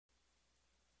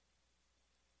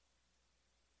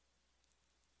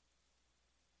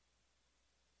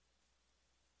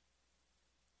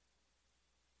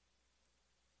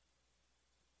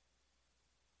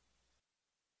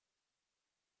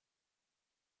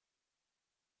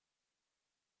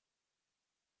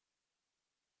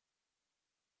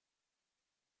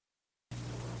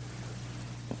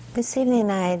This evening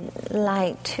I'd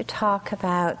like to talk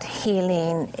about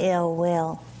healing ill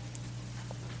will.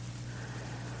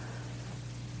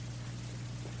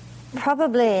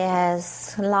 Probably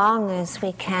as long as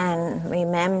we can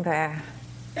remember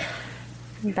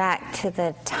back to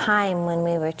the time when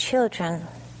we were children,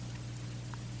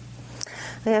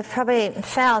 we have probably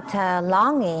felt a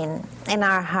longing in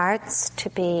our hearts to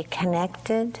be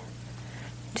connected,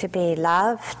 to be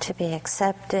loved, to be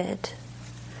accepted,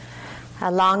 a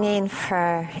longing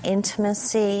for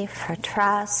intimacy, for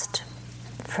trust,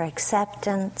 for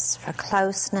acceptance, for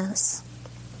closeness.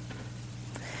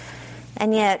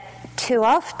 And yet, too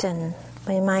often,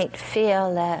 we might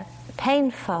feel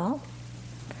painful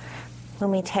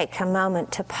when we take a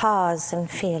moment to pause and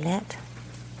feel it.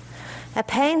 A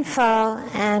painful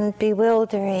and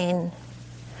bewildering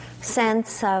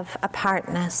sense of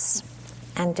apartness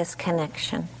and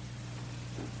disconnection.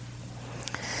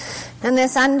 And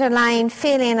this underlying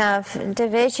feeling of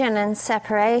division and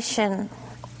separation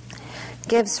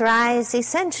gives rise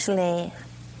essentially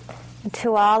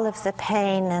to all of the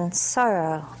pain and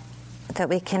sorrow that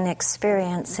we can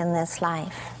experience in this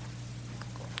life.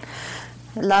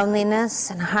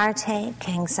 Loneliness and heartache,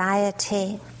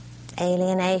 anxiety,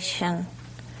 alienation,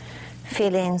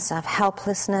 feelings of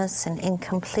helplessness and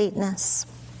incompleteness.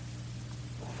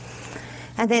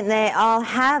 I think they all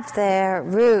have their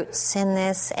roots in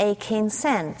this aching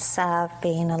sense of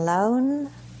being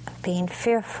alone, of being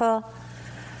fearful,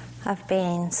 of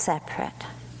being separate.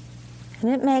 And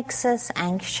it makes us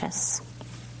anxious.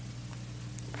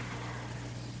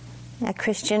 A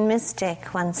Christian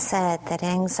mystic once said that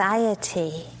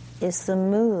anxiety is the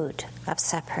mood of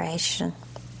separation.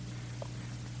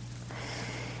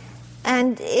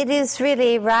 And it is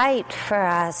really right for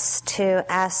us to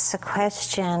ask the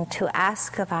question, to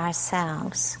ask of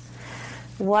ourselves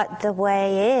what the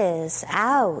way is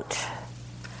out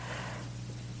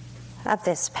of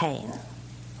this pain.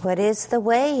 What is the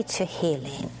way to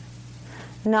healing?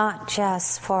 Not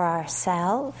just for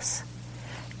ourselves,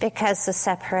 because the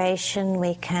separation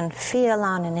we can feel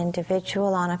on an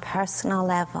individual, on a personal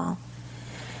level,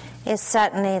 is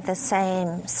certainly the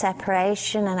same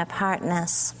separation and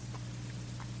apartness,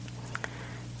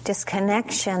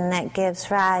 disconnection that gives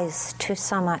rise to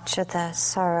so much of the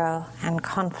sorrow and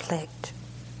conflict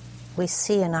we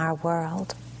see in our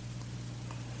world.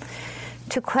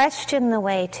 To question the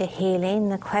way to healing,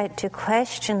 to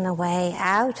question the way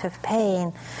out of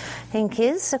pain, I think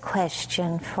is a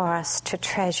question for us to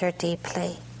treasure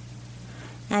deeply.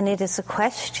 And it is a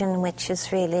question which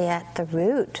is really at the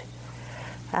root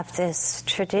of this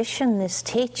tradition, this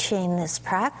teaching, this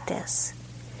practice.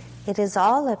 It is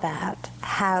all about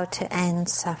how to end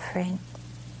suffering.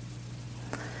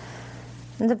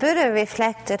 And the Buddha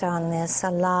reflected on this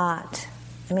a lot.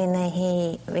 I mean,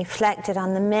 he reflected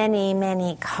on the many,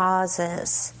 many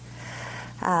causes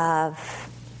of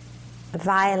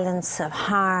violence, of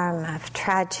harm, of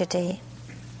tragedy.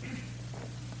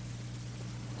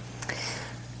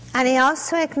 And he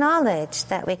also acknowledged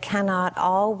that we cannot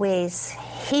always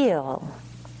heal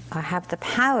or have the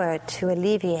power to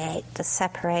alleviate the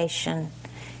separation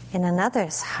in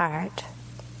another's heart.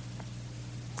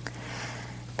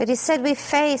 But he said we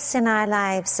face in our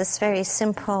lives this very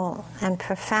simple and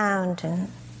profound and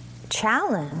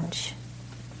challenge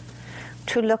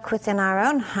to look within our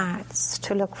own hearts,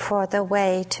 to look for the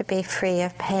way to be free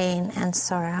of pain and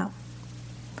sorrow.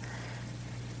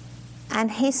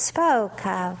 And he spoke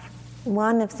of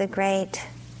one of the great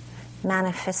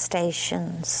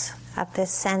manifestations of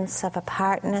this sense of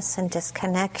apartness and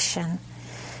disconnection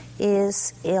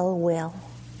is ill will.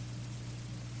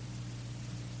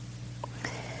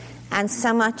 And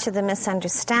so much of the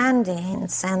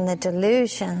misunderstandings and the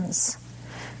delusions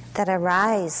that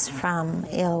arise from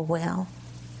ill will.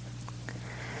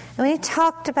 And when he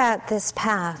talked about this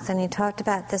path and he talked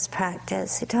about this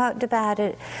practice, he talked about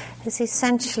it as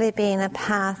essentially being a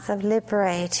path of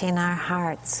liberating our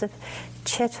hearts, of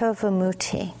citta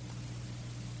vimutti.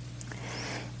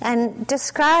 And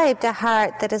described a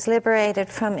heart that is liberated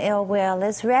from ill will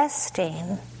as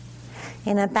resting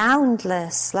in a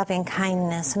boundless loving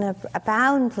kindness and a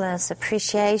boundless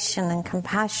appreciation and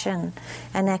compassion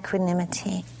and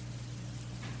equanimity.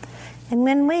 And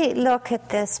when we look at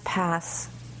this path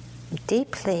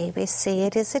deeply, we see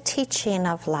it is a teaching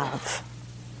of love.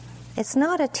 It's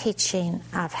not a teaching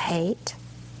of hate.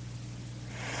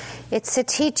 It's a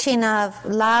teaching of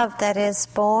love that is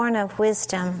born of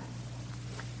wisdom,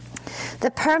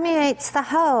 that permeates the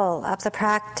whole of the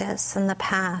practice and the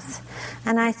path.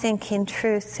 And I think in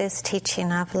truth this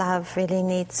teaching of love really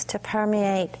needs to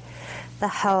permeate the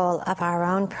whole of our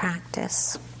own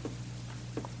practice.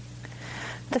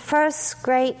 The first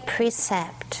great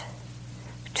precept,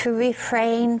 to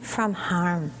refrain from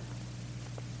harm,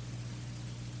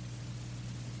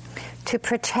 to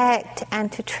protect and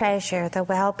to treasure the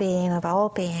well-being of all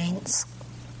beings.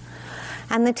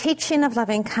 And the teaching of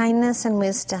loving kindness and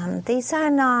wisdom, these are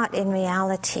not in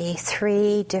reality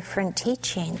three different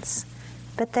teachings,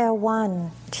 but they're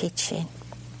one teaching.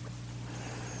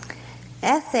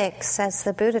 Ethics, as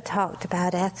the Buddha talked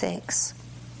about ethics,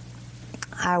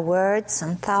 are words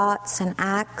and thoughts and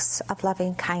acts of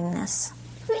loving kindness,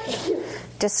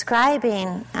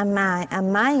 describing a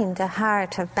mind, a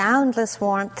heart of boundless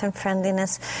warmth and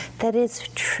friendliness that is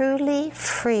truly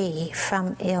free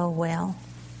from ill will.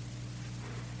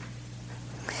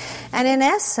 And in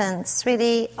essence,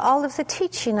 really, all of the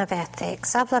teaching of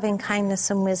ethics, of loving kindness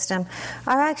and wisdom,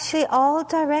 are actually all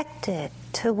directed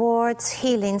towards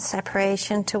healing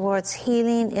separation, towards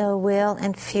healing ill will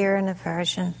and fear and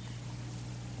aversion.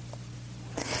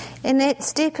 In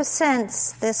its deepest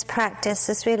sense, this practice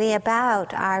is really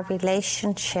about our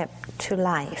relationship to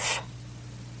life.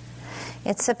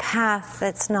 It's a path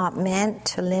that's not meant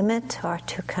to limit or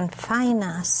to confine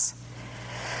us,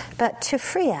 but to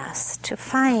free us, to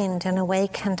find an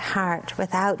awakened heart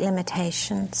without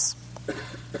limitations.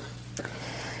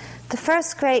 The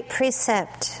first great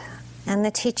precept and the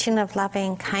teaching of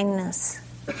loving kindness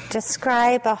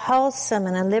describe a wholesome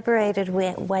and a liberated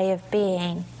way of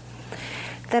being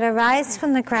that arise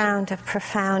from the ground of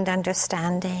profound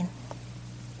understanding.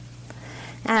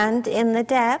 And in the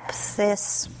depth,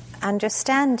 this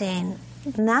understanding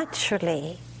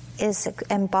naturally is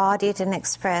embodied and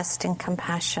expressed in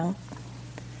compassion,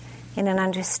 in an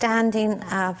understanding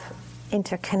of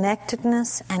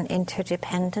interconnectedness and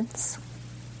interdependence.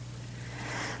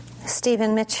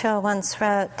 Stephen Mitchell once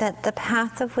wrote that the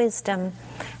path of wisdom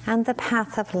and the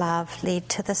path of love lead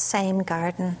to the same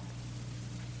garden.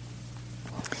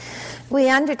 We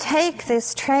undertake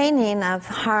this training of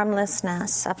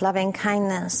harmlessness, of loving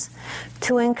kindness,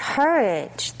 to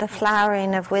encourage the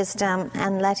flowering of wisdom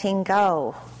and letting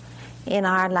go in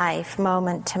our life,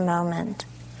 moment to moment.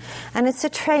 And it's a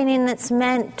training that's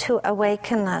meant to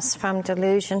awaken us from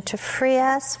delusion, to free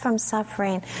us from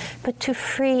suffering, but to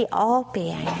free all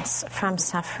beings from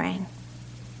suffering.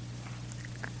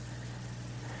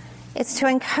 It's to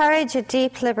encourage a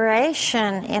deep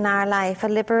liberation in our life, a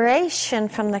liberation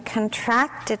from the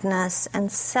contractedness and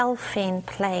selfing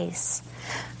place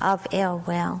of ill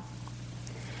will.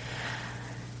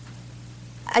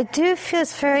 I do feel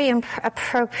it's very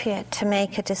appropriate to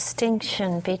make a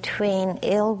distinction between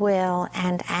ill will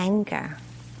and anger.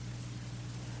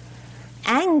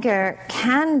 Anger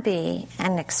can be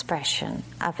an expression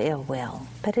of ill will,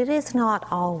 but it is not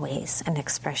always an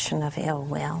expression of ill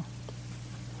will.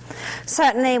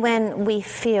 Certainly when we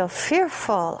feel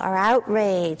fearful or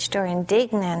outraged or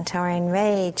indignant or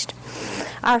enraged,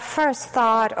 our first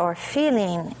thought or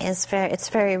feeling it's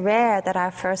very rare that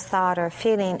our first thought or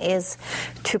feeling is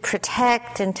to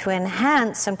protect and to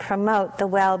enhance and promote the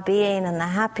well-being and the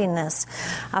happiness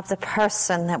of the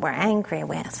person that we're angry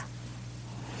with.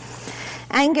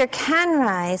 Anger can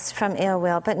rise from ill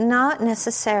will, but not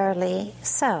necessarily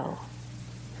so.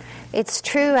 It's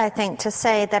true, I think, to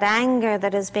say that anger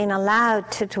that has been allowed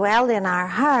to dwell in our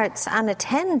hearts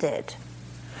unattended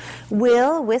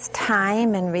will, with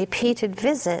time and repeated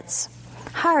visits,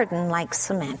 harden like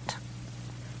cement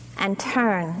and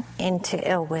turn into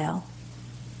ill will.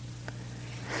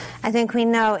 I think we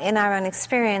know in our own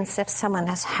experience if someone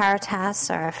has hurt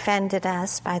us or offended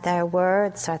us by their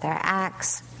words or their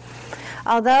acts,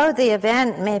 although the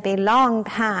event may be long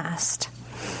past,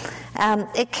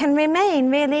 it can remain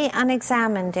really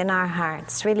unexamined in our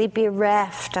hearts, really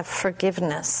bereft of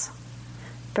forgiveness,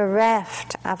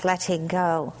 bereft of letting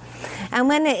go. And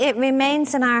when it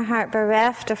remains in our heart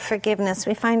bereft of forgiveness,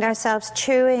 we find ourselves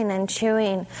chewing and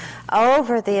chewing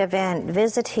over the event,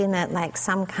 visiting it like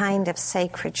some kind of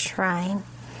sacred shrine.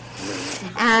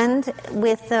 And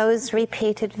with those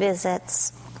repeated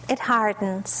visits, it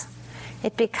hardens,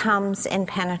 it becomes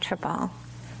impenetrable,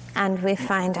 and we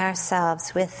find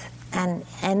ourselves with an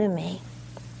enemy.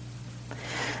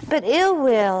 But ill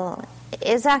will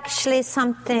is actually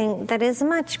something that is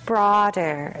much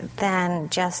broader than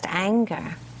just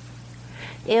anger.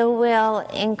 Ill will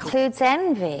includes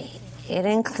envy, it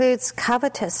includes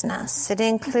covetousness, it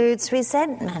includes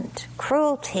resentment,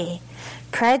 cruelty,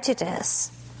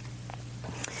 prejudice.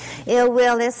 Ill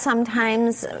will is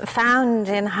sometimes found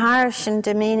in harsh and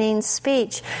demeaning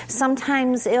speech.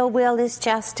 Sometimes ill will is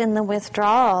just in the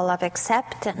withdrawal of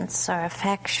acceptance or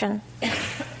affection.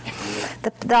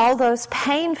 All those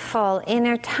painful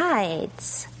inner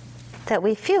tides that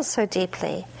we feel so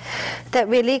deeply, that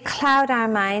really cloud our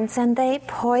minds and they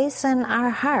poison our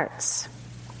hearts.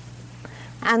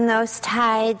 And those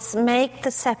tides make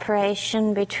the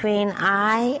separation between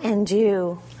I and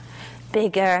you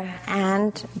bigger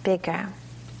and bigger.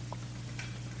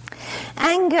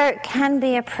 Anger can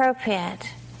be appropriate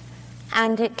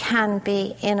and it can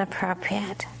be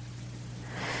inappropriate.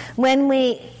 When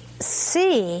we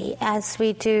see, as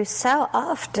we do so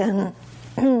often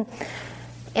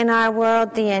in our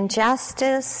world, the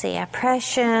injustice, the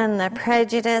oppression, the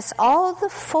prejudice, all the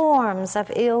forms of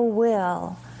ill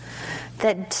will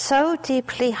that so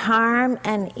deeply harm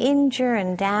and injure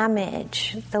and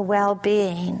damage the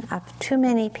well-being of too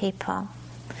many people.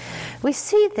 We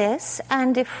see this,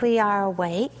 and if we are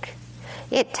awake,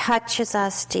 it touches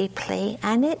us deeply,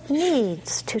 and it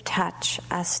needs to touch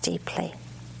us deeply.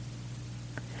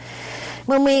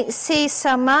 When we see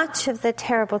so much of the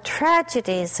terrible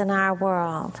tragedies in our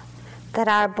world that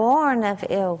are born of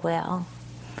ill will,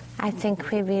 I think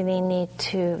we really need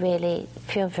to really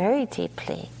feel very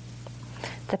deeply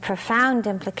the profound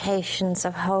implications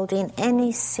of holding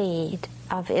any seed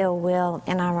of ill will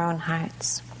in our own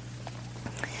hearts.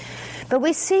 But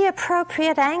we see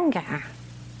appropriate anger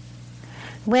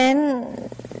when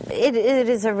it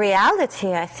is a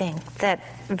reality, I think, that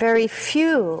very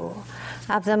few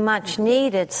of the much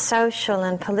needed social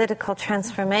and political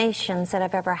transformations that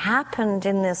have ever happened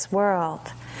in this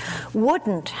world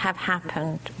wouldn't have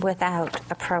happened without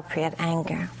appropriate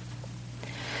anger.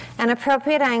 And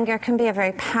appropriate anger can be a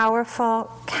very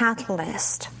powerful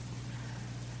catalyst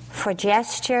for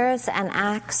gestures and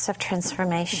acts of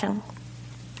transformation.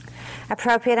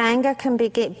 Appropriate anger can be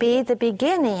the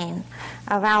beginning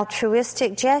of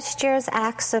altruistic gestures,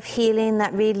 acts of healing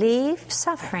that relieve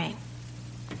suffering.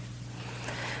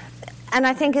 And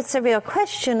I think it's a real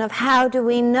question of how do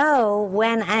we know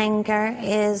when anger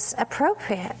is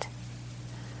appropriate?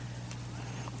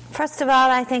 First of all,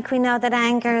 I think we know that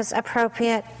anger is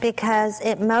appropriate because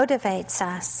it motivates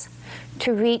us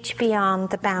to reach beyond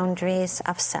the boundaries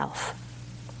of self.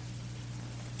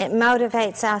 It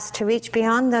motivates us to reach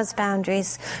beyond those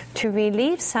boundaries, to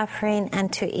relieve suffering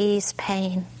and to ease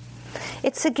pain.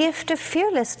 It's a gift of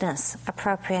fearlessness,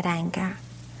 appropriate anger.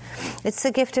 It's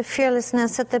the gift of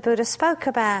fearlessness that the Buddha spoke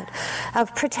about,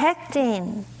 of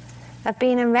protecting, of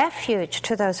being a refuge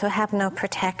to those who have no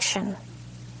protection,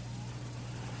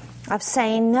 of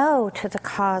saying no to the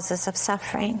causes of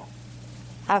suffering,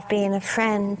 of being a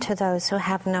friend to those who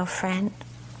have no friend.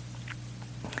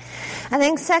 I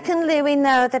think secondly, we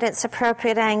know that it's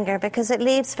appropriate anger because it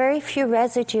leaves very few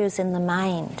residues in the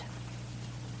mind.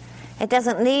 It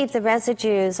doesn't leave the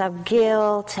residues of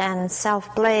guilt and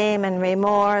self-blame and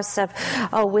remorse of,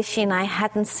 wishing I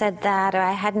hadn't said that or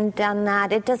I hadn't done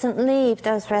that. It doesn't leave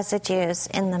those residues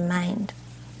in the mind.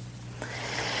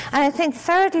 And I think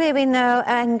thirdly, we know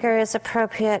anger is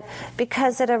appropriate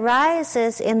because it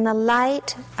arises in the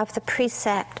light of the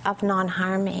precept of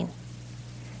non-harming.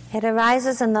 It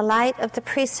arises in the light of the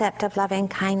precept of loving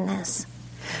kindness.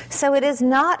 So it is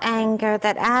not anger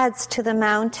that adds to the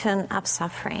mountain of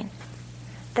suffering.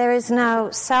 There is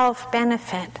no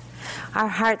self-benefit. Our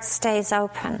heart stays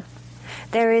open.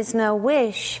 There is no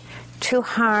wish to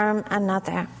harm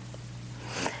another.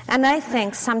 And I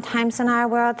think sometimes in our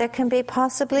world there can be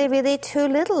possibly really too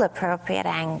little appropriate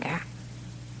anger.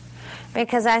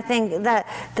 Because I think that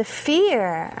the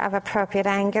fear of appropriate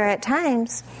anger at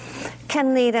times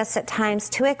can lead us at times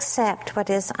to accept what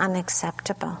is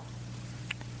unacceptable.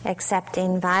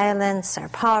 Accepting violence or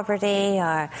poverty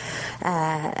or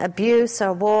abuse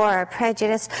or war or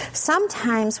prejudice.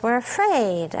 Sometimes we're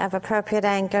afraid of appropriate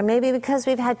anger, maybe because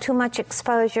we've had too much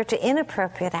exposure to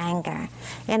inappropriate anger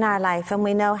in our life, and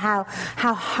we know how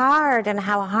hard and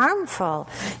how harmful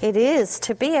it is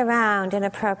to be around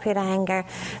inappropriate anger,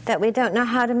 that we don't know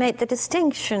how to make the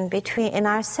distinction in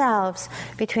ourselves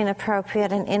between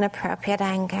appropriate and inappropriate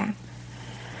anger.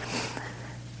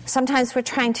 Sometimes we're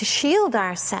trying to shield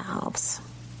ourselves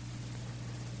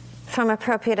from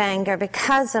appropriate anger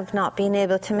because of not being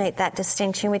able to make that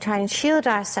distinction. We try and shield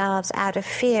ourselves out of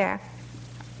fear.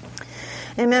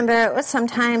 I remember it was one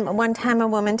time a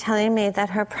woman telling me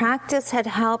that her practice had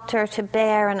helped her to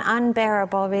bear an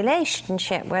unbearable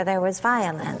relationship where there was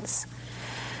violence.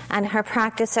 And her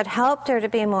practice had helped her to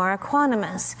be more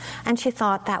equanimous, and she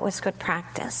thought that was good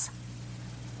practice.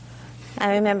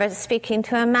 I remember speaking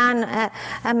to a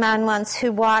man once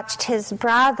who watched his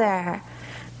brother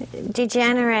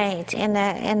degenerate in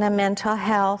a mental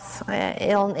health,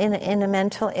 in a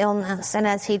mental illness. And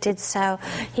as he did so,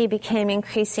 he became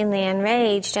increasingly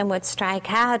enraged and would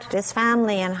strike out at his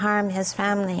family and harm his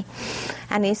family.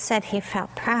 And he said he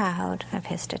felt proud of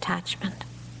his detachment.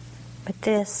 But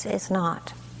this is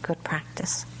not good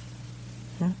practice.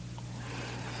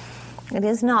 It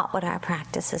is not what our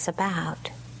practice is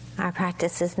about. Our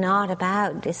practice is not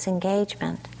about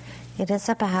disengagement. It is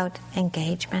about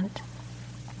engagement.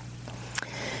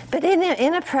 But in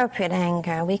inappropriate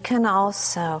anger, we can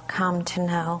also come to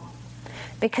know,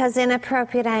 because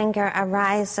inappropriate anger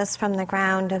arises from the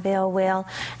ground of ill will,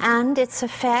 and its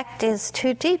effect is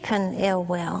to deepen ill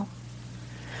will.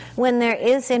 When there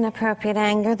is inappropriate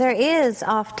anger, there is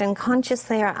often,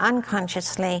 consciously or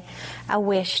unconsciously, a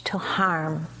wish to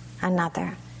harm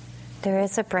another. There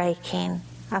is a breaking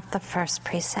of the first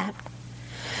precept.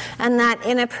 And that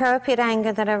inappropriate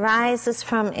anger that arises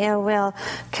from ill will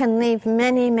can leave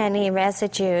many, many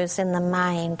residues in the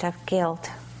mind of guilt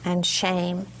and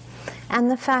shame. And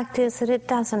the fact is that it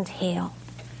doesn't heal.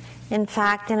 In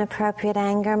fact, inappropriate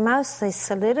anger mostly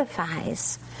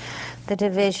solidifies the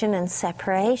division and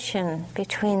separation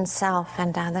between self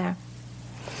and other.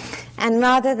 And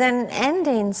rather than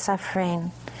ending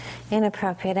suffering,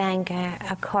 inappropriate anger,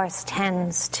 of course,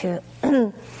 tends to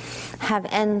have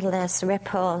endless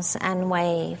ripples and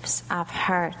waves of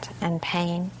hurt and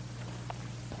pain.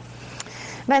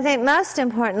 But I think most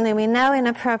importantly, we know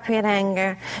inappropriate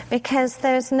anger because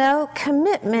there's no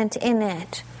commitment in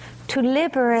it to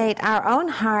liberate our own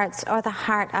hearts or the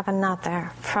heart of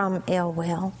another from ill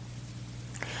will.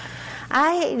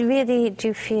 I really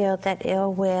do feel that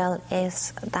ill will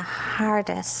is the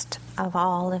hardest of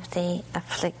all of the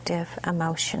afflictive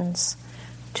emotions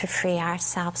to free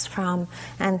ourselves from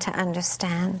and to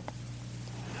understand.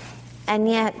 And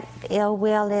yet, ill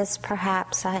will is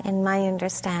perhaps, in my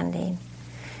understanding,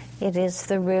 it is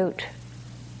the root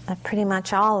of pretty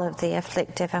much all of the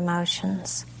afflictive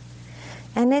emotions.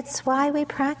 And it's why we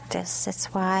practice. It's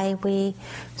why we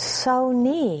so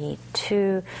need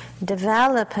to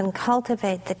develop and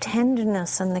cultivate the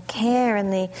tenderness and the care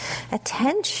and the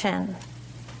attention.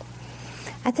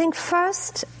 I think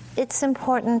first it's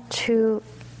important to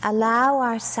allow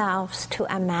ourselves to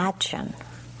imagine.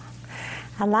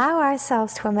 Allow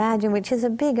ourselves to imagine, which is a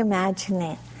big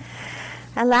imagining.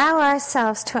 Allow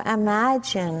ourselves to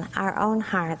imagine our own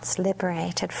hearts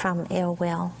liberated from ill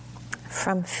will,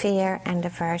 from fear and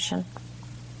aversion.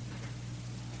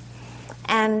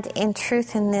 And in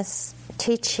truth, in this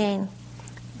teaching,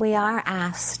 we are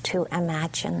asked to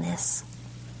imagine this.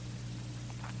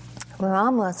 We're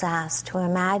almost asked to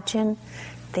imagine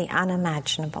the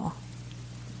unimaginable.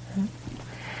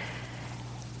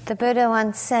 The Buddha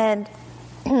once said,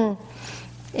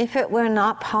 if it were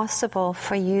not possible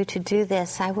for you to do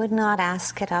this, I would not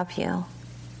ask it of you.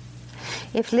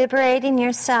 If liberating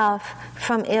yourself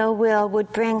from ill will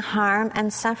would bring harm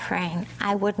and suffering,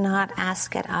 I would not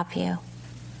ask it of you.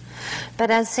 But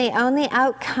as the only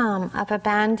outcome of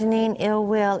abandoning ill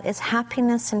will is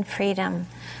happiness and freedom,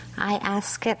 I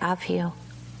ask it of you.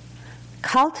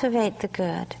 Cultivate the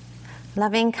good,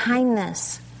 loving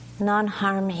kindness,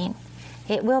 non-harming.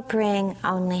 It will bring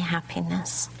only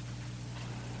happiness.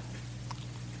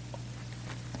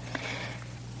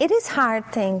 It is a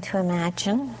hard thing to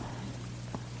imagine.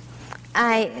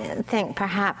 I think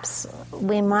perhaps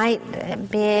we might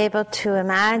be able to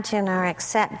imagine or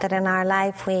accept that in our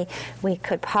life we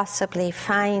could possibly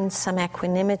find some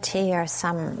equanimity or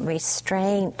some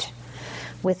restraint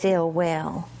with ill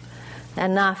will.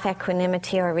 Enough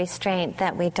equanimity or restraint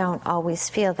that we don't always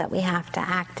feel that we have to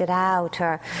act it out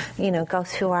or, go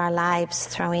through our lives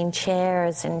throwing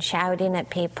chairs and shouting at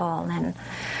people and,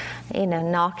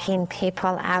 knocking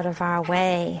people out of our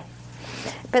way.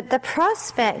 But the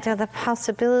prospect or the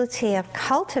possibility of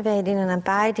cultivating and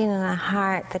abiding in a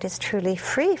heart that is truly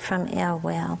free from ill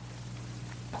will,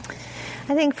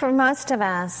 I think for most of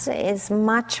us is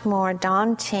much more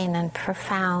daunting and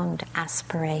profound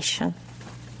aspiration.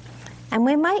 And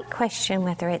we might question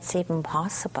whether it's even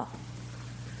possible.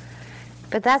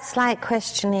 But that's like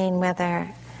questioning whether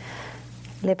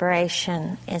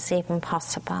liberation is even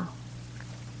possible.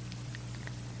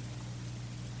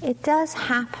 It does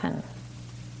happen.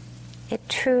 It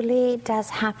truly does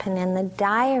happen in the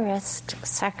direst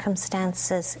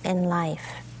circumstances in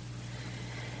life.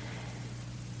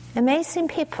 Amazing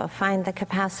people find the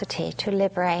capacity to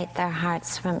liberate their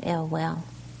hearts from ill will.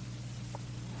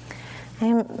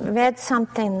 I read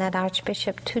something that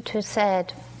Archbishop Tutu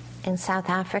said in South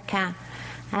Africa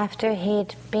after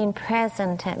he'd been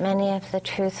present at many of the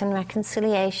Truth and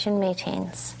Reconciliation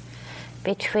meetings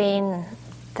between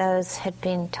those who'd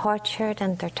been tortured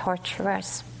and their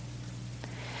torturers,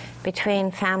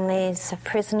 between families of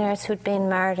prisoners who'd been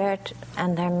murdered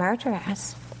and their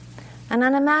murderers. An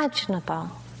unimaginable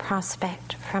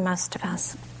prospect for most of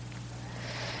us.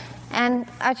 And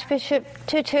Archbishop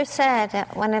Tutu said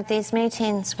at one of these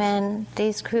meetings, when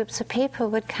these groups of people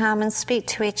would come and speak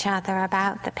to each other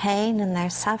about the pain and their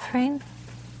suffering,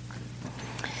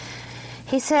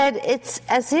 he said, it's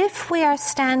as if we are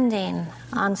standing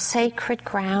on sacred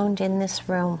ground in this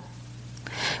room.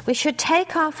 We should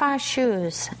take off our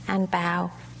shoes and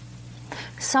bow.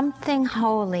 Something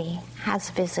holy has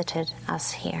visited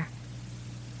us here.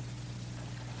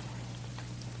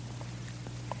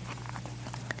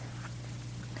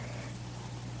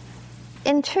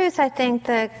 In truth, I think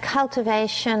the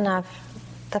cultivation of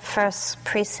the first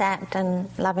precept and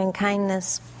loving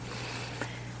kindness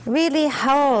really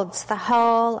holds the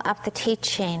whole of the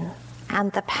teaching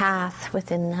and the path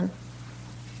within them.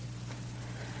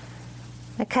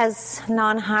 Because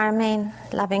non-harming,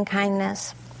 loving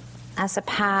kindness as a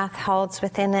path holds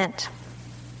within it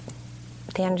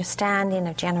the understanding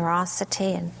of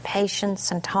generosity and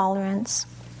patience and tolerance.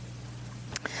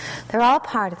 They're all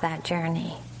part of that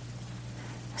journey.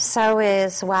 So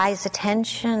is wise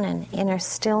attention and inner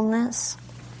stillness,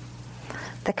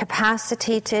 the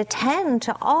capacity to attend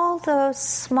to all those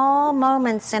small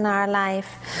moments in our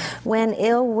life when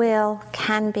ill will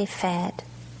can be fed.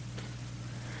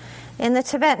 In the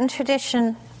Tibetan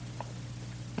tradition,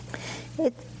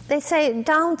 they say,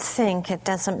 don't think it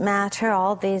doesn't matter,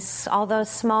 all those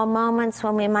small moments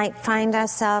when we might find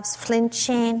ourselves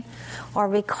flinching or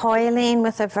recoiling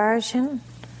with aversion.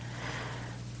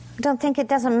 Don't think it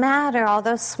doesn't matter, all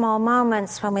those small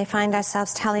moments when we find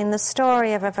ourselves telling the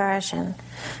story of aversion.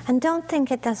 And don't think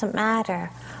it doesn't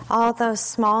matter, all those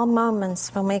small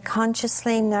moments when we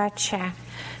consciously nurture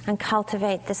and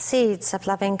cultivate the seeds of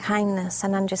loving kindness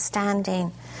and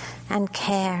understanding and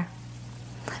care.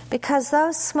 Because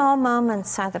those small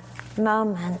moments are the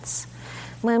moments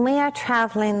when we are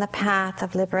traveling the path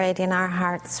of liberating our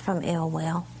hearts from ill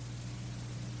will.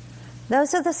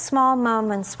 Those are the small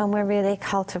moments when we're really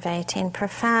cultivating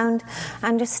profound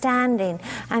understanding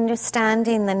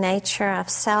the nature of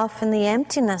self and the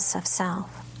emptiness of self.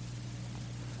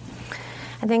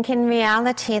 I think in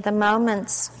reality, the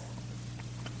moments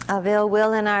of ill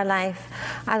will in our life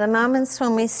are the moments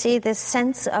when we see this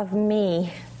sense of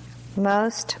me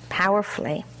most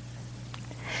powerfully.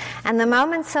 And the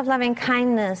moments of loving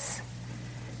kindness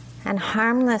and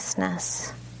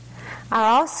harmlessness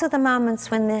are also the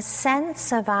moments when this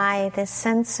sense of I, this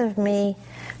sense of me,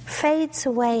 fades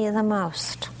away the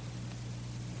most.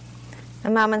 The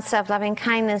moments of loving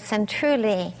kindness and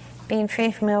truly being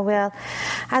free from ill will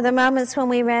are the moments when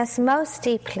we rest most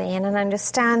deeply in an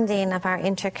understanding of our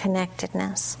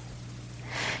interconnectedness.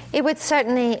 It would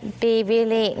certainly be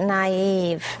really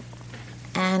naive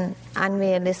and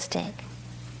unrealistic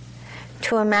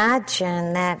to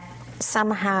imagine that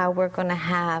somehow we're going to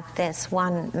have this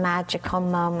one magical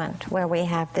moment where we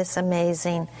have this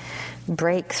amazing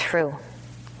breakthrough,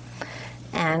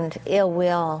 and ill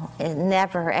will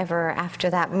never ever after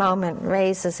that moment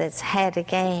raises its head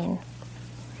again.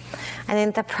 I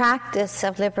think the practice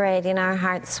of liberating our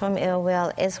hearts from ill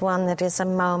will is one that is a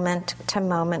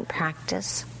moment-to-moment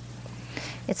practice.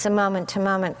 It's a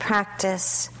moment-to-moment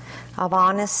practice of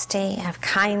honesty, of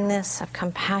kindness, of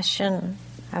compassion,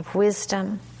 of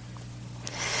wisdom.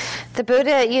 The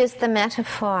Buddha used the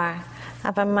metaphor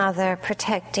of a mother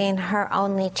protecting her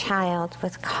only child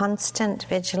with constant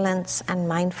vigilance and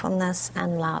mindfulness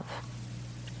and love.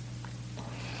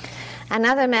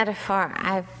 Another metaphor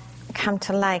I've come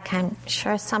to like, I'm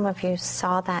sure some of you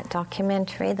saw that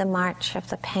documentary, The March of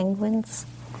the Penguins.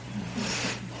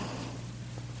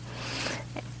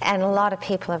 And a lot of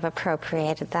people have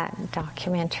appropriated that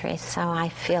documentary, so I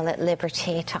feel at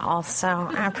liberty to also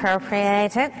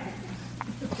appropriate it.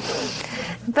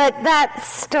 But that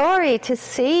story, to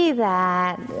see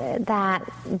that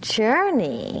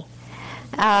journey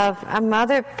of a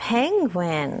mother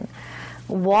penguin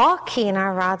walking,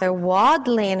 or rather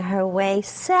waddling her way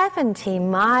 70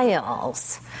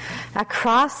 miles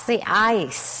across the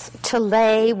ice to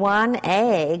lay one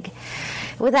egg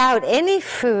without any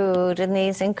food in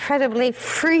these incredibly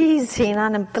freezing,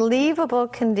 unbelievable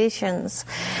conditions.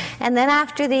 And then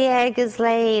after the egg is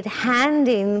laid,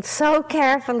 handing so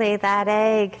carefully that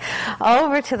egg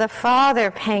over to the father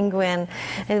penguin.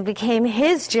 It became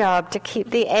his job to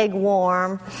keep the egg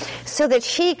warm so that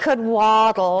she could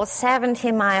waddle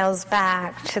 70 miles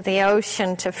back to the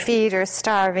ocean to feed her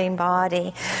starving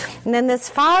body. And then this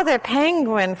father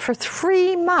penguin for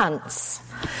 3 months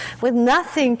with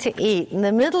nothing to eat in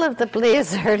the middle of the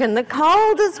blizzard in the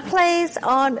coldest place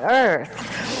on earth,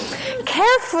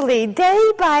 carefully,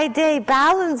 day by day,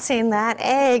 balancing that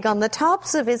egg on the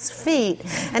tops of his feet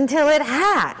until it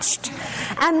hatched.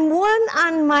 And one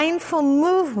unmindful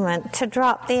movement to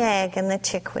drop the egg and the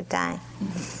chick would die.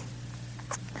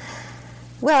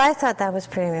 Well, I thought that was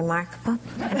pretty remarkable.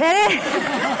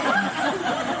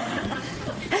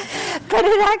 But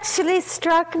it actually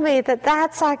struck me that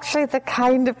that's actually the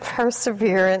kind of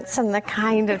perseverance and the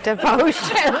kind of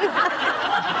devotion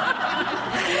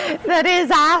that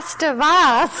is asked of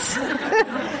us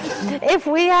if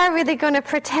we are really going to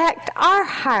protect our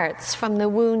hearts from the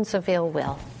wounds of ill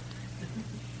will.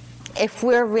 If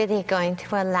we're really going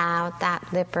to allow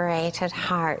that liberated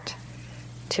heart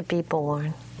to be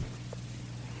born,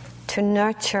 to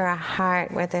nurture a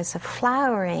heart where there's a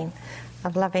flowering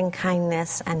of loving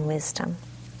kindness and wisdom.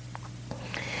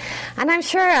 And I'm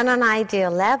sure on an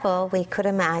ideal level we could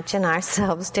imagine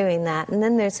ourselves doing that, and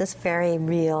then there's this very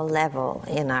real level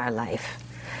in our life.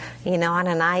 You know, on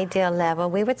an ideal level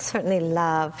we would certainly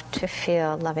love to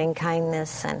feel loving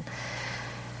kindness and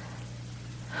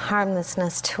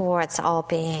harmlessness towards all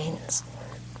beings.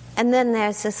 And then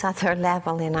there's this other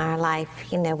level in our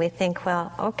life, you know, we think,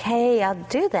 well, okay, I'll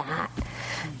do that.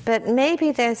 But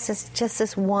maybe there's just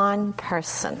this one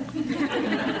person,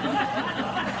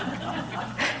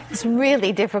 this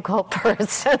really difficult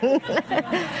person,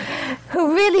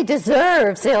 who really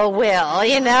deserves ill will,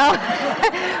 you know,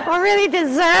 or really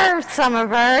deserves some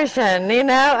aversion, you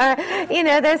know, or, you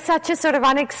know, there's such a sort of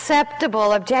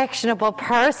unacceptable, objectionable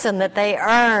person that they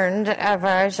earned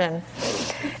aversion.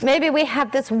 Maybe we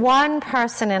have this one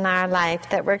person in our life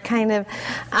that we're kind of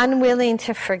unwilling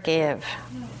to forgive,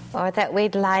 or that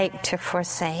we'd like to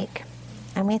forsake.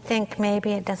 And we think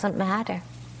maybe it doesn't matter.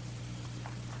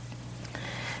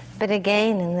 But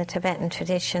again, in the Tibetan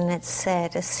tradition, it's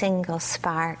said a single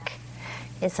spark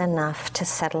is enough to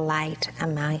set alight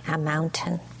a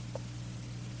mountain.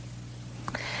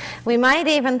 We might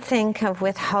even think of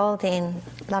withholding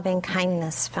loving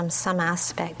kindness from some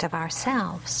aspect of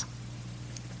ourselves,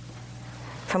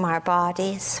 from our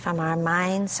bodies, from our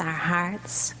minds, our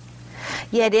hearts.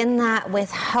 Yet in that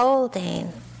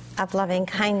withholding of loving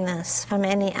kindness from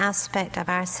any aspect of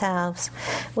ourselves,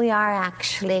 we are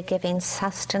actually giving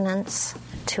sustenance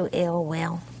to ill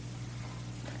will.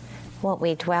 What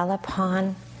we dwell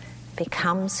upon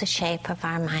becomes the shape of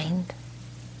our mind.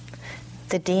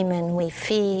 The demon we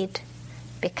feed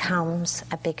becomes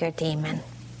a bigger demon.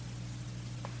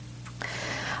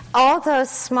 All those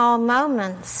small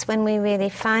moments when we really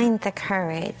find the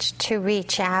courage to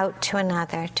reach out to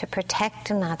another, to protect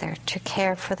another, to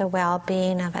care for the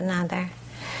well-being of another,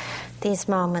 these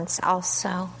moments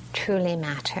also truly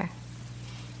matter.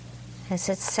 As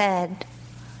it said,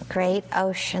 great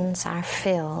oceans are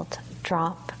filled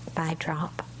drop by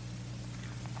drop.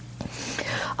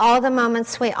 All the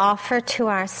moments we offer to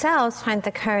ourselves, find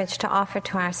the courage to offer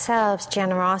to ourselves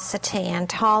generosity and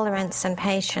tolerance and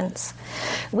patience.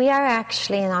 We are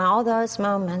actually, in all those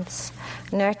moments,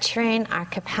 nurturing our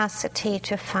capacity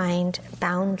to find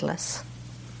boundless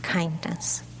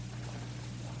kindness.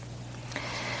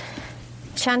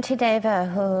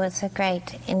 Shantideva, who was a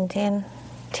great Indian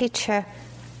teacher,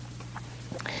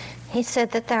 he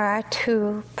said that there are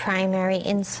two primary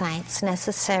insights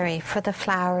necessary for the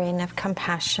flowering of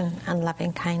compassion and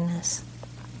loving kindness.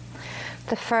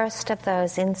 The first of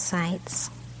those insights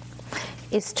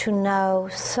is to know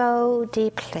so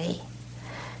deeply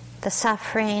the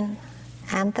suffering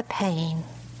and the pain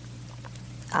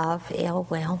of ill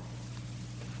will.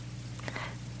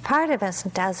 Part of us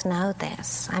does know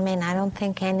this. I mean, I don't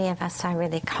think any of us are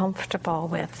really comfortable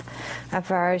with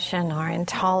aversion or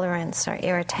intolerance or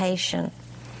irritation.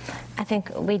 I think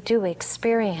we do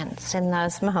experience in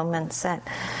those moments that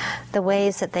the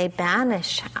ways that they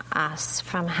banish us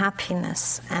from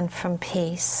happiness and from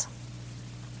peace.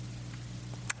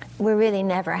 We're really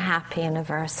never happy and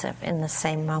aversive in the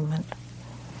same moment.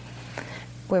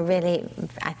 We're really,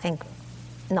 I think,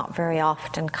 not very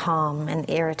often calm and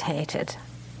irritated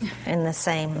in the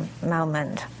same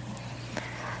moment.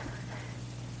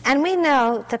 And we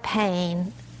know the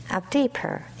pain of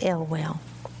deeper ill will.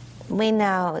 We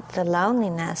know the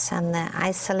loneliness and the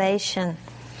isolation,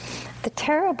 the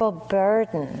terrible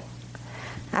burden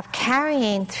of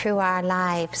carrying through our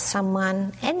lives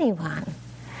someone, anyone,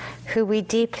 who we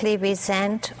deeply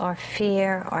resent or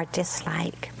fear or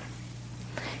dislike.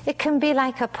 It can be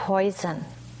like a poison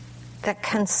that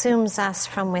consumes us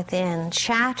from within,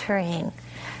 shattering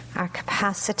our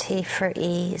capacity for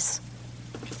ease.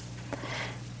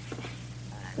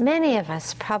 Many of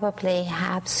us probably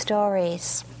have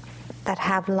stories that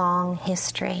have long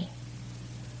history,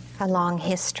 a long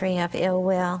history of ill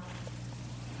will.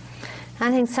 I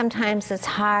think sometimes it's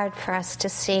hard for us to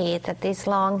see that these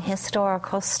long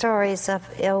historical stories of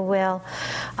ill will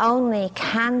only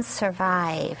can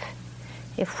survive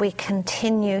if we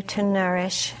continue to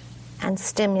nourish and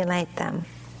stimulate them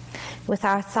with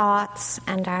our thoughts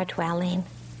and our dwelling.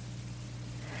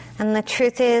 And the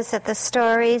truth is that the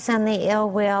stories and the ill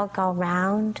will go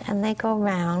round and they go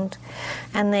round,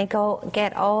 and they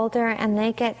get older and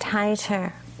they get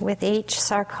tighter with each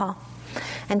circle,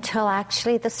 until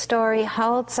actually the story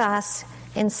holds us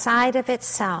inside of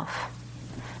itself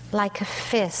like a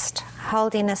fist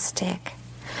holding a stick.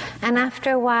 And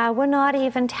after a while, we're not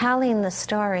even telling the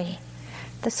story.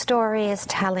 The story is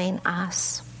telling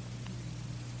us.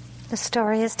 The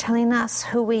story is telling us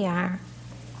who we are.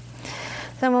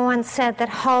 Someone once said that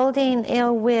holding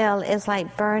ill will is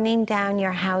like burning down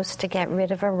your house to get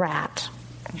rid of a rat.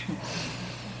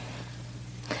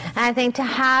 I think to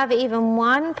have even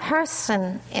one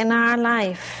person in our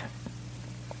life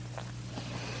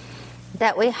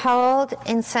that we hold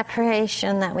in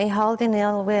separation, that we hold in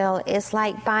ill will, is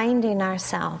like binding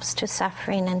ourselves to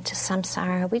suffering and to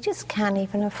samsara. We just can't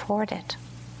even afford it.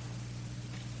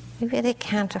 We really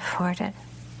can't afford it.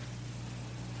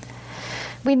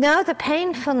 We know the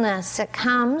painfulness that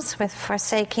comes with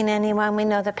forsaking anyone. We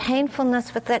know the painfulness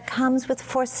that comes with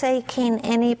forsaking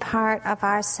any part of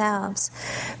ourselves.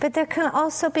 But there can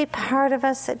also be part of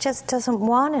us that just doesn't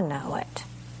want to know it.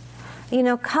 You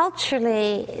know,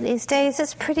 culturally, these days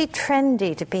it's pretty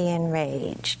trendy to be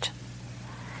enraged.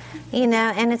 You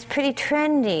know, and it's pretty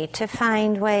trendy to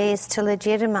find ways to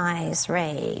legitimize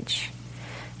rage.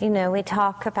 You know, we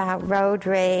talk about road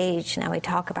rage, now we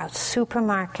talk about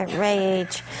supermarket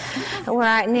rage.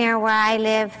 Near where I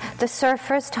live, the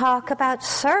surfers talk about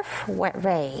surf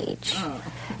rage.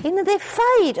 You know, they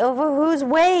fight over whose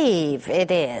wave it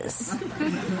is.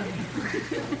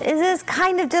 It is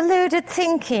kind of deluded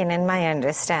thinking in my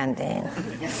understanding.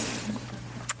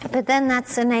 But then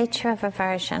that's the nature of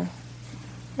aversion.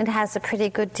 It has a pretty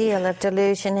good deal of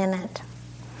delusion in it.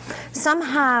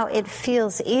 Somehow it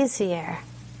feels easier.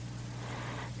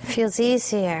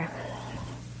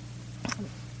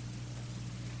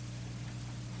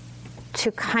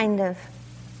 To kind of,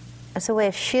 as a way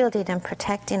of shielding and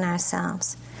protecting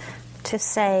ourselves, to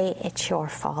say it's your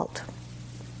fault.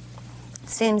 It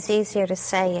seems easier to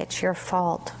say it's your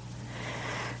fault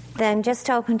than just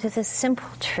open to this simple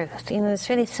truth. You know, this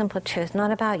really simple truth,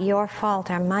 not about your fault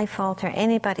or my fault or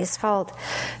anybody's fault,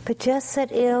 but just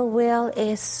that ill will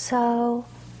is so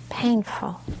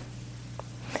painful.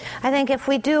 I think if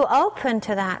we do open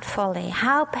to that fully,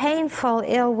 how painful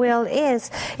ill will is,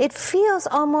 it feels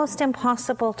almost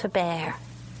impossible to bear.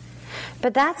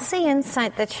 But that's the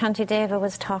insight that Shantideva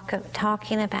was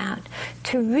talking about.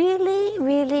 To really,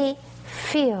 really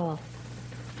feel,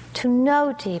 to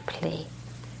know deeply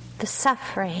the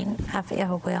suffering of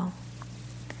ill will.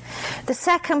 The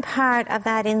second part of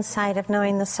that insight of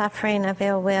knowing the suffering of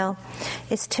ill will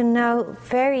is to know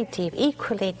very deep,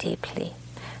 equally deeply,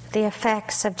 the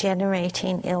effects of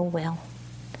generating ill will,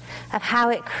 of how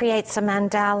it creates a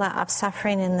mandala of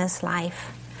suffering in this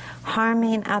life,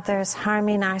 harming others,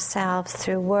 harming ourselves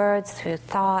through words, through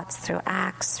thoughts, through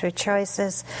acts, through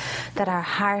choices that are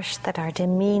harsh, that are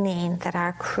demeaning, that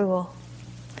are cruel.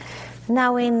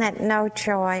 Knowing that no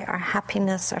joy or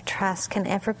happiness or trust can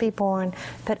ever be born,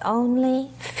 but only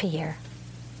fear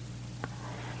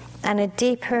and a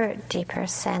deeper, deeper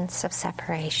sense of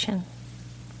separation.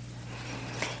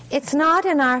 It's not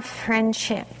in our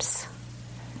friendships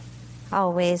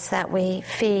always that we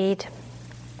feed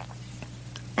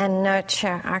and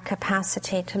nurture our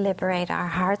capacity to liberate our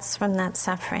hearts from that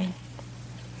suffering.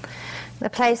 The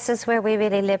places where we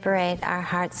really liberate our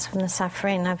hearts from the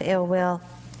suffering of ill will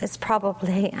is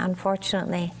probably,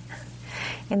 unfortunately,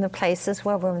 in the places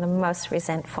where we're the most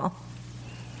resentful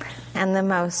and the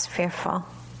most fearful,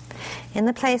 in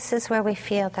the places where we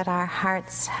feel that our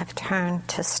hearts have turned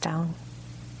to stone.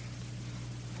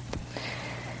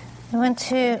 I want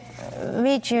to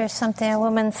read you something a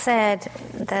woman said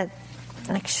that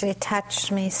actually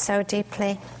touched me so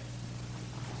deeply.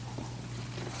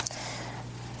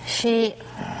 She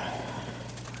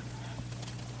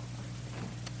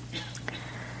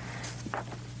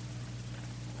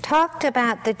talked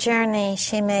about the journey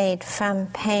she made from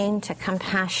pain to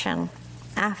compassion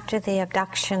after the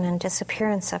abduction and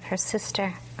disappearance of her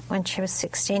sister when she was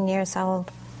 16 years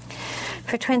old.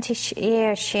 For 20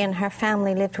 years, she and her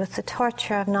family lived with the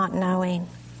torture of not knowing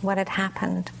what had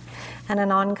happened and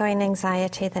an ongoing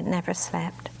anxiety that never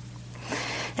slept.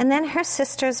 And then her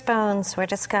sister's bones were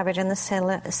discovered in the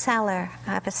cellar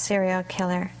of a serial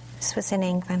killer. This was in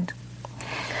England.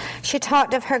 She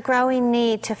talked of her growing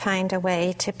need to find a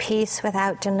way to peace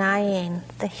without denying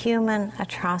the human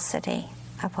atrocity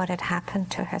of what had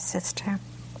happened to her sister.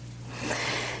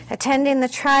 Attending the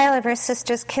trial of her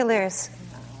sister's killers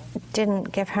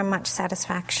didn't give her much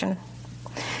satisfaction.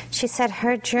 She said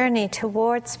her journey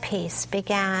towards peace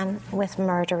began with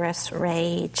murderous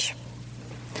rage.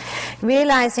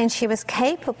 Realizing she was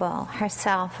capable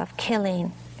herself of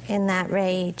killing in that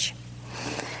rage,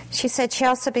 she said she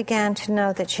also began to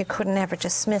know that she could never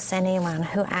dismiss anyone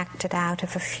who acted out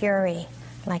of a fury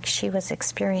like she was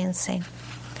experiencing.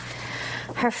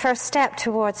 Her first step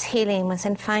towards healing was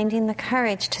in finding the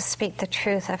courage to speak the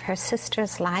truth of her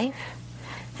sister's life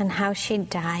and how she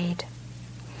died,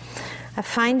 of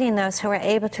finding those who were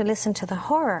able to listen to the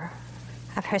horror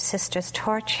of her sister's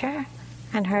torture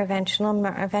and her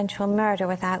eventual murder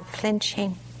without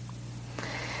flinching.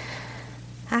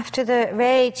 After the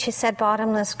rage, she said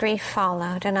bottomless grief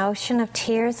followed, an ocean of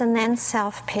tears and then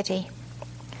self-pity.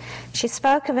 She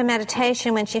spoke of a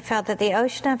meditation when she felt that the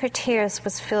ocean of her tears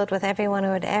was filled with everyone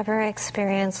who had ever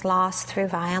experienced loss through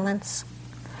violence.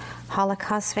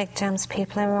 Holocaust victims,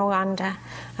 people in Rwanda,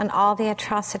 and all the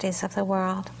atrocities of the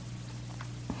world.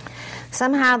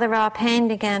 Somehow the raw pain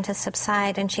began to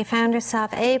subside, and she found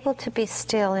herself able to be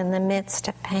still in the midst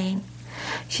of pain.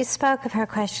 She spoke of her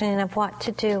questioning of what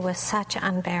to do with such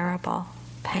unbearable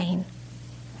pain.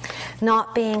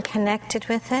 Not being connected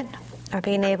with it or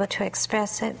being able to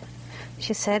express it,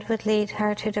 she said, would lead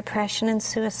her to depression and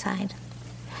suicide.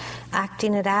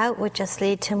 Acting it out would just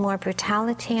lead to more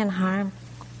brutality and harm.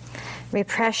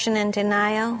 Repression and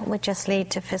denial would just lead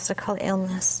to physical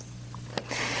illness.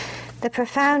 The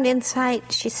profound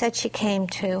insight she said she came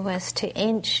to was to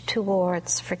inch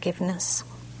towards forgiveness.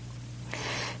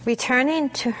 Returning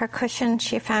to her cushion,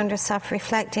 she found herself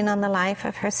reflecting on the life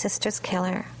of her sister's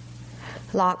killer.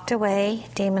 Locked away,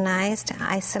 demonized,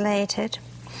 isolated,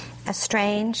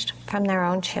 estranged from their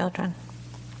own children.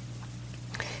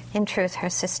 In truth, her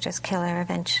sister's killer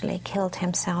eventually killed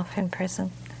himself in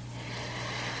prison.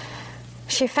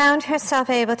 She found herself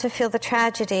able to feel the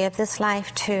tragedy of this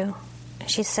life too.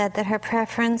 She said that her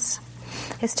preference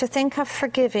is to think of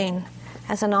forgiving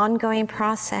as an ongoing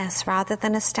process rather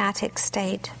than a static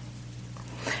state.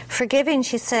 Forgiving,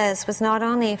 she says, was not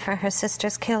only for her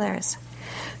sister's killers,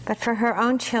 but for her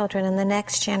own children and the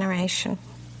next generation.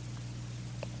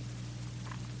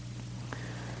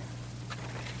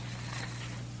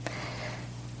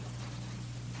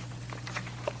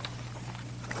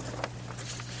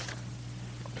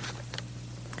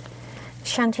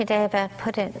 Shantideva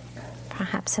put it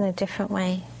perhaps in a different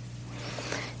way.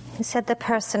 He said, the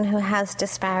person who has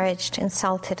disparaged,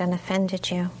 insulted, and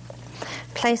offended you,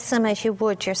 place them as you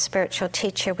would your spiritual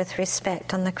teacher with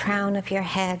respect on the crown of your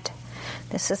head.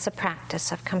 This is a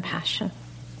practice of compassion.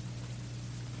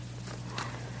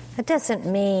 It doesn't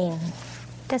mean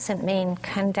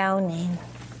condoning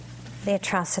the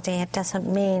atrocity. It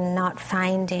doesn't mean not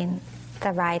finding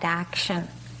the right action.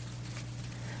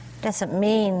 It doesn't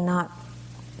mean not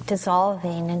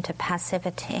dissolving into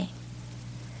passivity.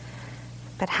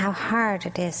 But how hard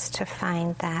it is to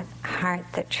find that heart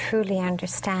that truly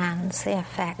understands the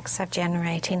effects of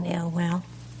generating ill will.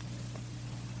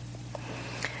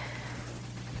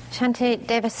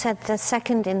 Shantideva said the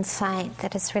second insight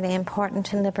that is really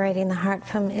important in liberating the heart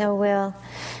from ill will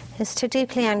is to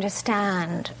deeply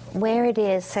understand where it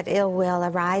is that ill will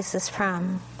arises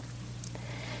from.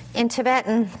 In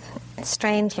Tibetan,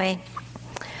 strangely,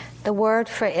 the word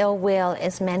for ill will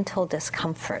is mental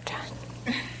discomfort.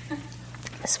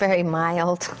 It's very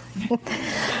mild.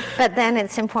 But then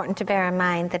it's important to bear in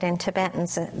mind that in Tibetan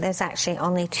there's actually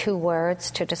only two words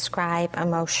to describe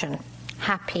emotion: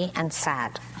 happy and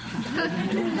sad.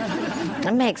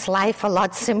 It makes life a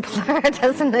lot simpler,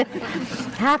 doesn't it?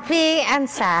 Happy and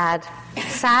sad.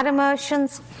 Sad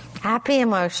emotions, happy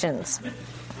emotions.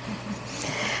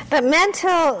 But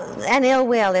mental and ill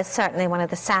will is certainly one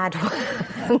of the sad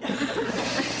ones.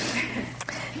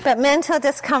 But mental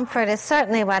discomfort is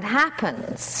certainly what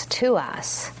happens to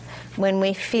us when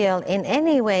we feel in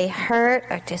any way hurt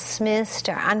or dismissed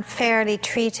or unfairly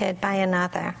treated by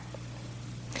another.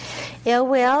 Ill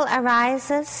will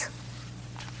arises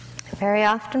very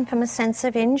often from a sense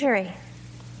of injury.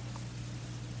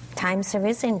 At times there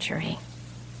is injury.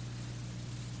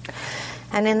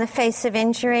 And in the face of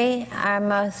injury, our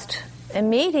most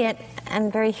immediate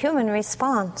and very human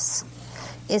response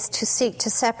is to seek to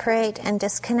separate and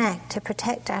disconnect, to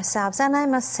protect ourselves. And I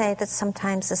must say that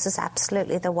sometimes this is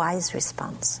absolutely the wise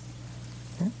response.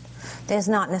 There's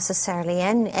not necessarily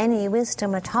any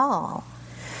wisdom at all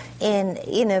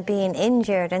in, being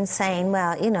injured and saying,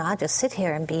 well, I'll just sit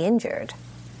here and be injured.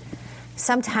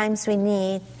 Sometimes we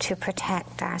need to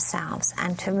protect ourselves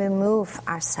and to remove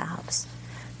ourselves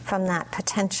from that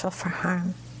potential for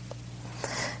harm.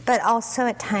 But also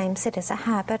at times it is a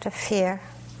habit of fear.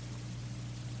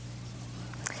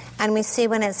 And we see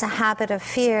when it's a habit of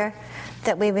fear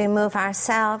that we remove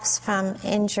ourselves from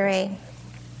injury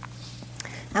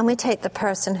and we take the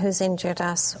person who's injured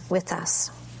us with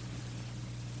us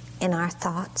in our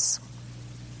thoughts,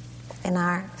 in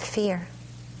our fear.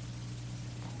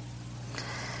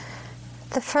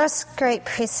 The first great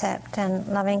precept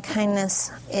in loving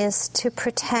kindness is to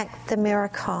protect the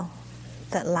miracle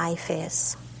that life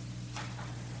is.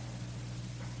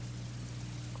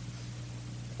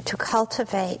 To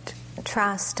cultivate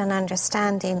trust and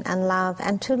understanding and love,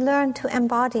 and to learn to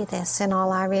embody this in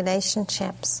all our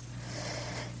relationships.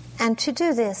 And to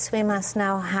do this, we must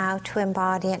know how to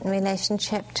embody it in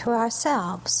relationship to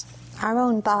ourselves, our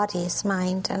own bodies,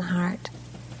 mind, and heart.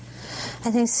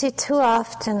 I think, too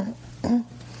often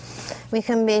we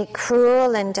can be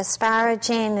cruel and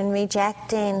disparaging and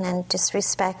rejecting and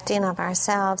disrespecting of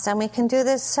ourselves, and we can do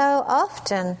this so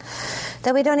often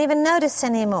that we don't even notice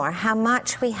anymore how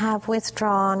much we have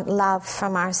withdrawn love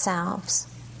from ourselves,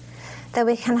 that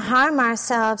we can harm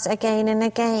ourselves again and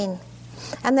again.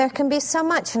 And there can be so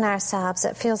much in ourselves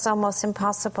that feels almost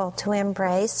impossible to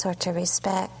embrace or to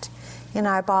respect in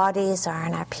our bodies or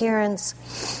in our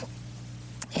appearance,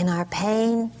 in our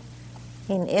pain,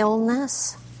 in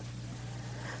illness.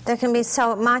 There can be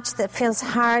so much that feels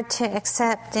hard to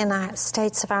accept in our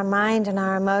states of our mind and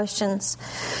our emotions.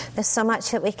 There's so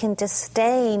much that we can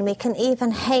disdain. We can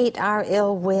even hate our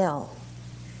ill will.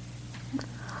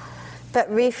 But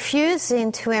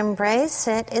refusing to embrace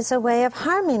it is a way of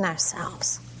harming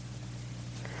ourselves.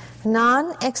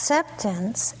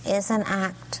 Non-acceptance is an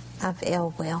act of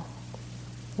ill will.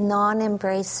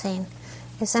 Non-embracing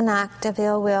is an act of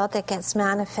ill will that gets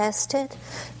manifested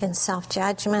in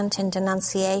self-judgment, in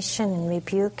denunciation, in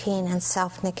rebuking, and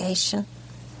self-negation.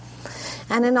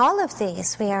 And in all of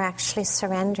these, we are actually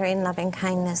surrendering loving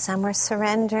kindness, and we're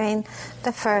surrendering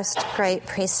the first great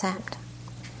precept.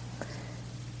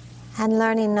 And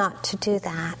learning not to do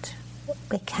that,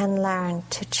 we can learn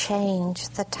to change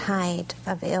the tide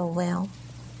of ill will.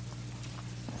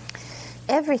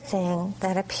 Everything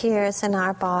that appears in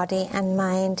our body and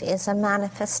mind is a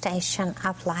manifestation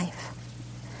of life.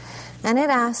 And it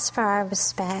asks for our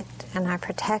respect and our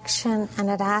protection, and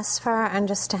it asks for our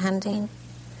understanding.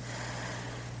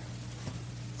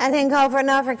 I think over and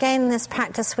over again in this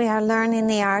practice we are learning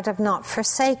the art of not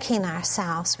forsaking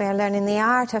ourselves. We are learning the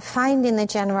art of finding the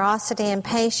generosity and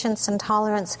patience and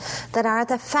tolerance that are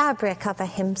the fabric of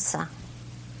ahimsa,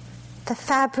 the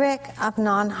fabric of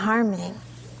non-harming.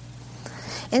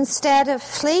 Instead of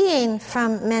fleeing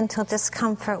from mental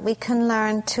discomfort, we can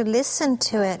learn to listen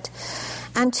to it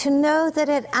and to know that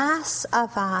it asks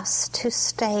of us to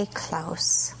stay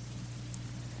close.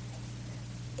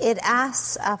 It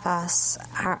asks of us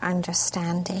our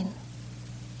understanding.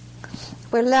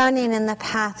 We're learning in the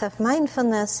path of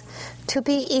mindfulness to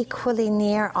be equally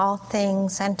near all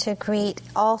things and to greet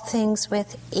all things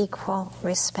with equal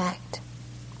respect.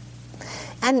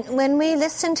 And when we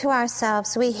listen to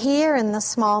ourselves, we hear in the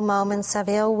small moments of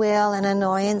ill will and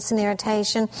annoyance and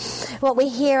irritation, what we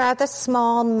hear are the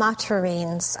small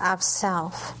mutterings of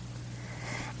self.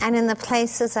 And in the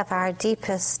places of our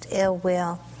deepest ill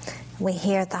will, we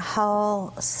hear the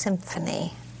whole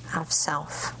symphony of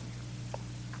self.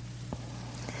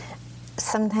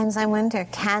 Sometimes I wonder,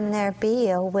 can there be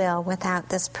ill will without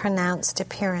this pronounced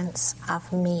appearance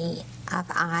of me, of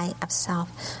I, of self?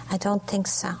 I don't think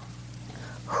so.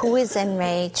 Who is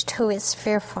enraged? Who is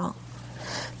fearful?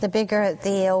 The bigger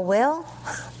the ill will,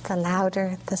 the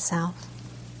louder the self.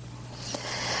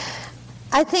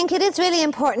 I think it is really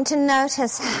important to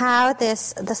notice how the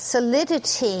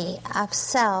solidity of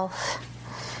self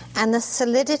and the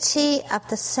solidity of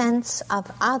the sense of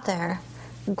other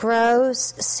grows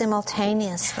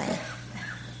simultaneously.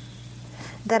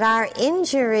 That our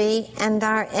injury and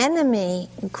our enemy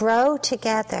grow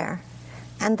together,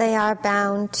 and they are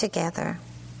bound together.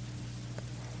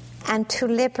 And to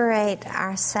liberate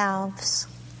ourselves,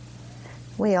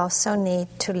 we also need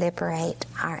to liberate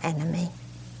our enemy.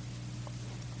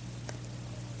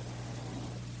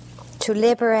 To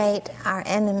liberate our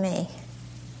enemy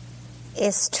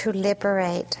is to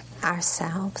liberate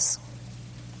ourselves.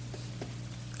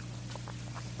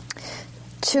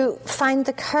 To find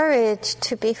the courage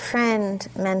to befriend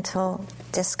mental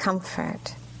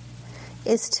discomfort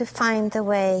is to find the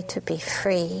way to be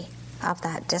free of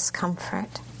that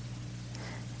discomfort,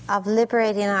 of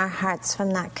liberating our hearts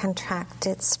from that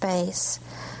contracted space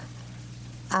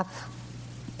of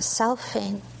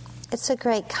selfing. It's a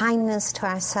great kindness to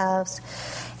ourselves.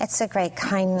 It's a great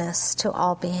kindness to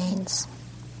all beings.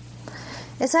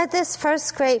 It's like this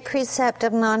first great precept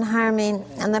of non-harming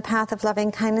and the path of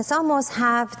loving kindness almost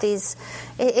have these,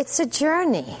 it's a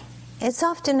journey. It's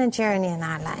often a journey in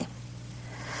our life.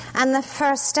 And the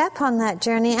first step on that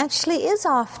journey actually is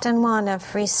often one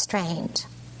of restraint.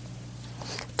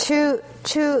 To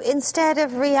instead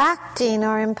of reacting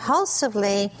or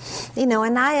impulsively,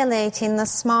 annihilating the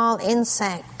small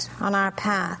insect on our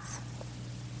path,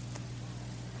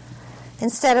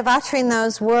 instead of uttering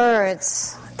those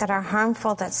words that are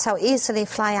harmful, that so easily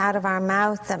fly out of our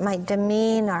mouth, that might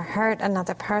demean or hurt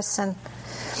another person,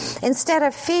 instead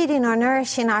of feeding or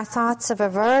nourishing our thoughts of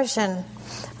aversion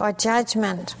or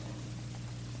judgment,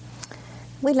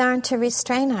 we learn to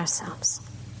restrain ourselves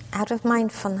out of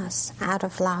mindfulness, out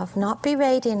of love, not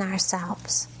berating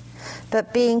ourselves,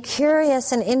 but being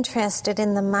curious and interested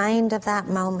in the mind of that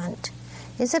moment.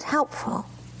 Is it helpful?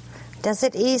 Does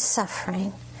it ease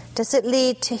suffering? Does it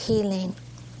lead to healing?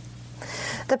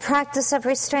 The practice of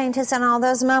restraint is in all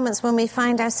those moments when we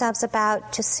find ourselves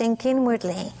about to sink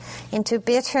inwardly into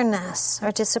bitterness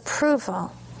or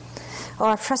disapproval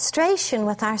or frustration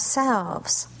with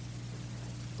ourselves.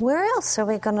 Where else are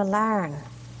we going to learn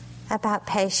about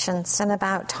patience and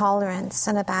about tolerance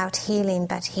and about healing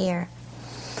but here?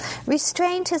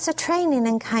 Restraint is a training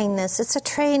in kindness. It's a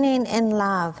training in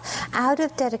love, out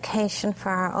of dedication for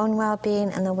our own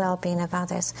well-being and the well-being of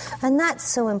others. And that's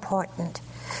so important,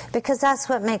 because that's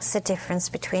what makes the difference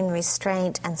between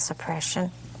restraint and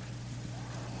suppression.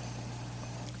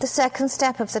 The second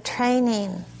step of the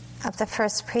training of the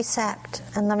first precept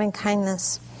in loving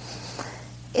kindness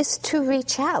is to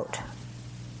reach out,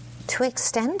 to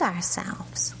extend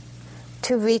ourselves,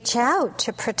 to reach out,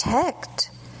 to protect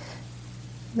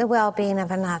the well-being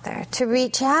of another, to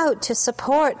reach out, to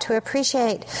support, to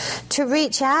appreciate, to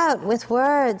reach out with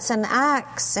words and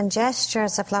acts and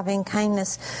gestures of loving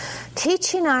kindness,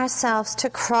 teaching ourselves to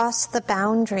cross the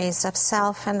boundaries of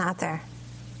self and other,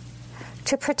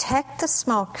 to protect the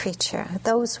small creature,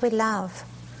 those we love,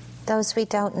 those we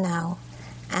don't know,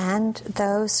 and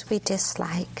those we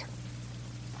dislike.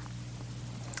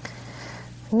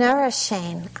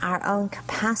 Nourishing our own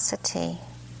capacity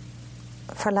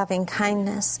for loving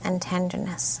kindness and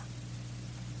tenderness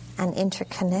and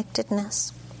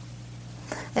interconnectedness.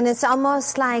 And it's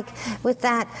almost like with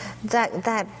that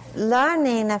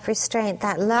learning of restraint,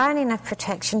 that learning of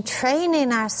protection,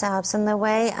 training ourselves in the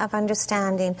way of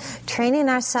understanding, training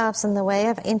ourselves in the way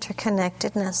of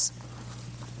interconnectedness,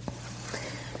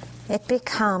 it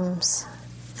becomes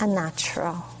a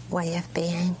natural way of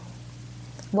being.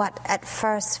 What at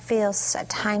first feels at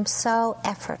times so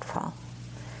effortful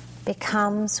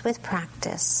becomes, with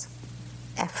practice,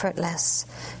 effortless,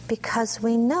 because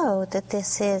we know that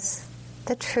this is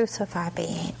the truth of our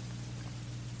being.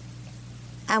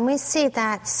 And we see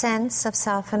that sense of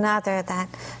self and other, that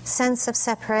sense of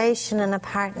separation and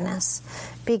apartness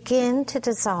begin to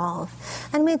dissolve.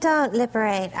 And we don't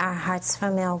liberate our hearts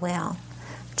from ill will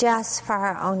just for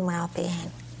our own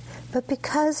well-being, but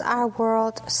because our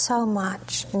world so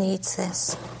much needs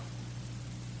this.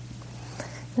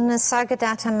 And the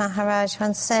Sargadatta Maharaj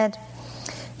once said,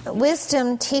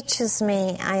 "Wisdom teaches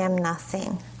me I am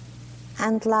nothing,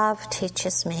 and love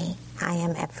teaches me I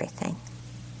am everything."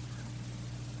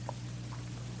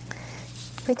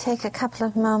 We take a couple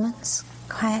of moments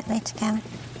quietly together.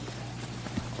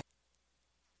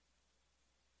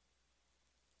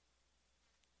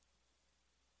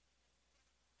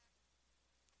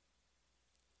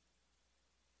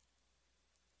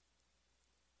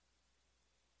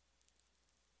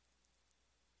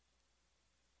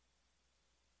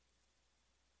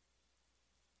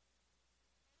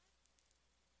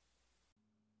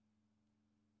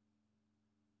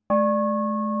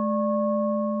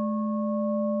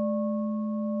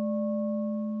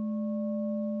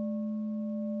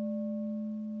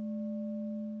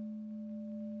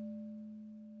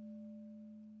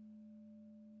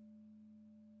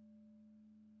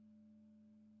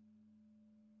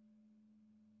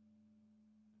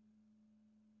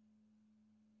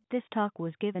 This talk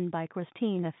was given by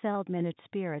Christina Feldman at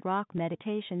Spirit Rock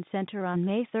Meditation Center on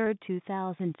May 3,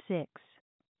 2006.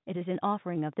 It is an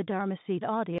offering of the Dharma Seed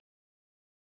audio.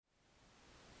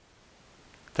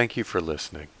 Thank you for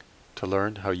listening. To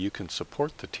learn how you can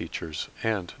support the teachers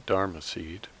and Dharma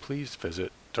Seed, please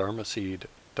visit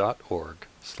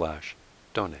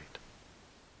dharmaseed.org/donate.